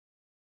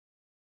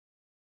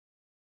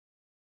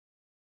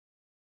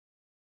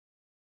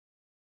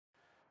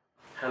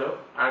Hello,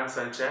 I'm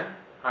Sanchay.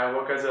 I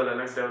work as a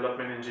Linux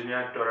development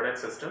engineer at Toradex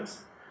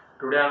Systems.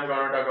 Today I'm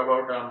going to talk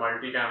about a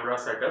multi-camera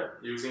setup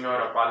using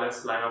our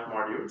Apalis line of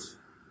modules.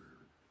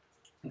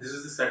 This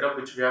is the setup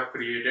which we have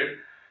created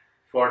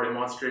for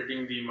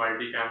demonstrating the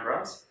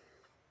multi-cameras.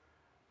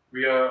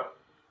 We are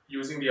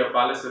using the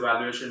Apalis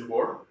Evaluation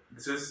board.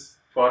 This is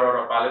for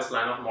our Apalis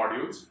line of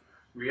modules.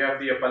 We have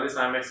the Apalis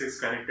iMX6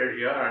 connected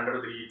here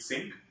under the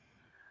heatsink.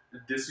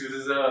 This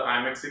uses a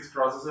i.MX6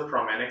 processor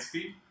from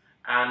NXP,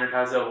 and it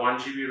has a 1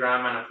 GB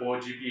RAM and a 4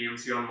 GB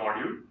eMMC on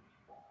module.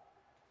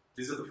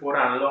 These are the 4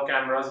 analog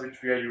cameras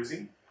which we are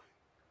using.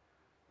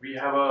 We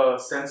have a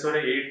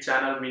Sensoray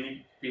 8-channel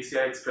mini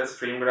PCI Express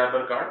frame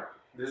grabber card.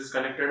 This is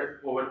connected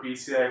over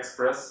PCI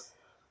Express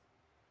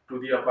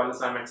to the Apalis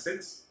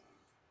iMX6.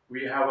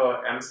 We have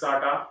a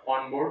mSATA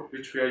on board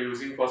which we are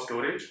using for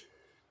storage.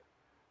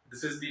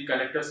 This is the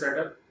connector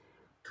setup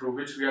through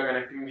which we are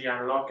connecting the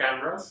analog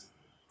cameras.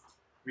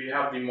 We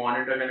have the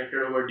monitor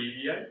connected over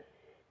DVI.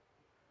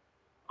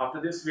 After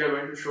this, we are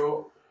going to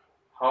show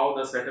how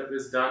the setup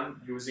is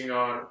done using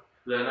our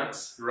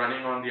Linux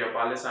running on the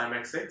Apalis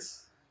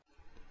iMX6.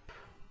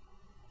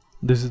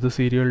 This is the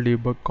serial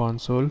debug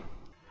console.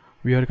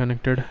 We are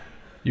connected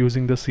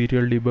using the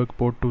serial debug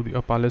port to the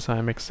Apalis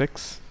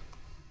iMX6.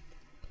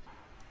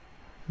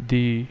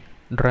 The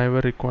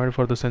driver required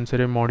for the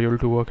Sensoray module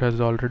to work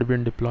has already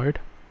been deployed.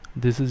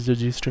 This is the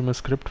GStreamer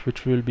script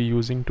which we will be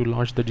using to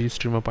launch the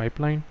GStreamer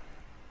pipeline.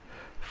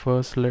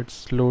 First,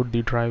 let's load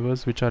the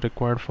drivers which are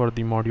required for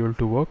the module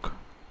to work.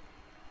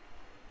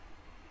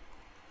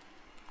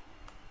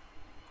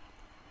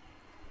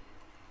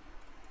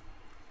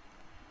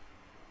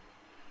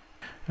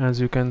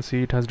 As you can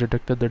see, it has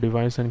detected the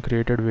device and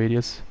created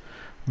various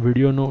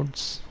video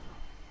nodes.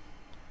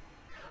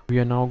 We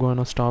are now going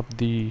to stop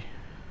the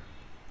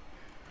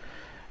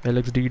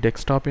LXD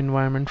desktop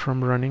environment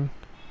from running,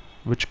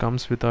 which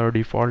comes with our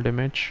default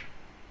image,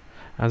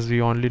 as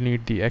we only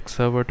need the X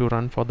server to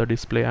run for the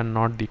display and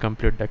not the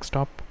complete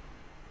desktop.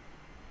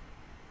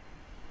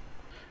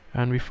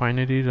 And we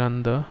finally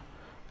run the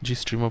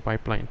GStreamer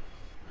pipeline.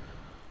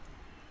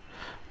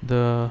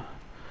 The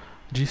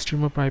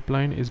GStreamer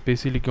pipeline is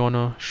basically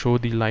gonna show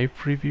the live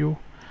preview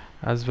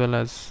as well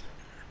as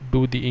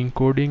do the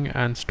encoding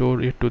and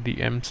store it to the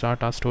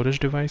mSATA storage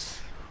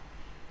device.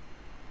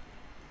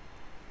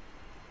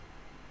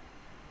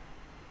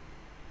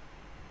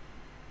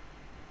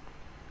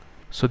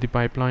 So the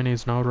pipeline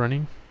is now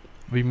running.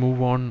 We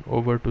move on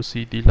over to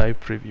see the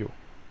live preview.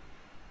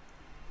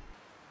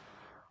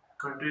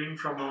 Continuing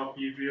from our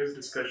previous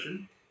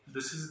discussion,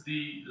 this is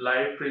the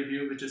live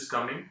preview which is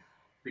coming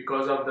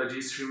because of the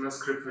GStreamer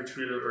script which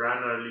we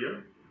ran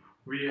earlier.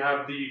 We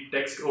have the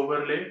text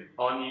overlay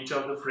on each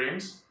of the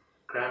frames,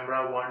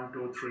 camera 1,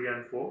 2, 3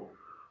 and 4.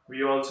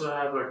 We also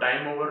have a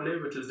time overlay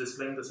which is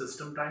displaying the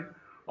system time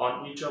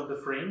on each of the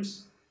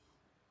frames.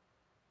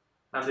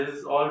 And this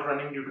is all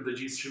running due to the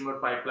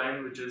GStreamer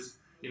pipeline which is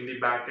in the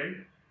back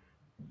end.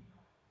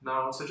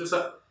 Now, such as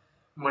a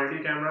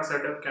multi-camera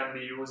setup can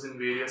be used in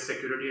various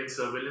security and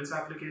surveillance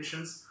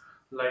applications,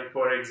 like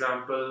for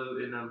example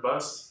in a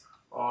bus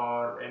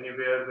or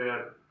anywhere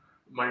where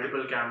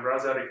multiple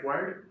cameras are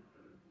required.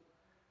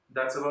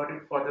 That's about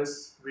it for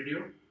this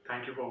video.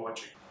 Thank you for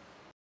watching.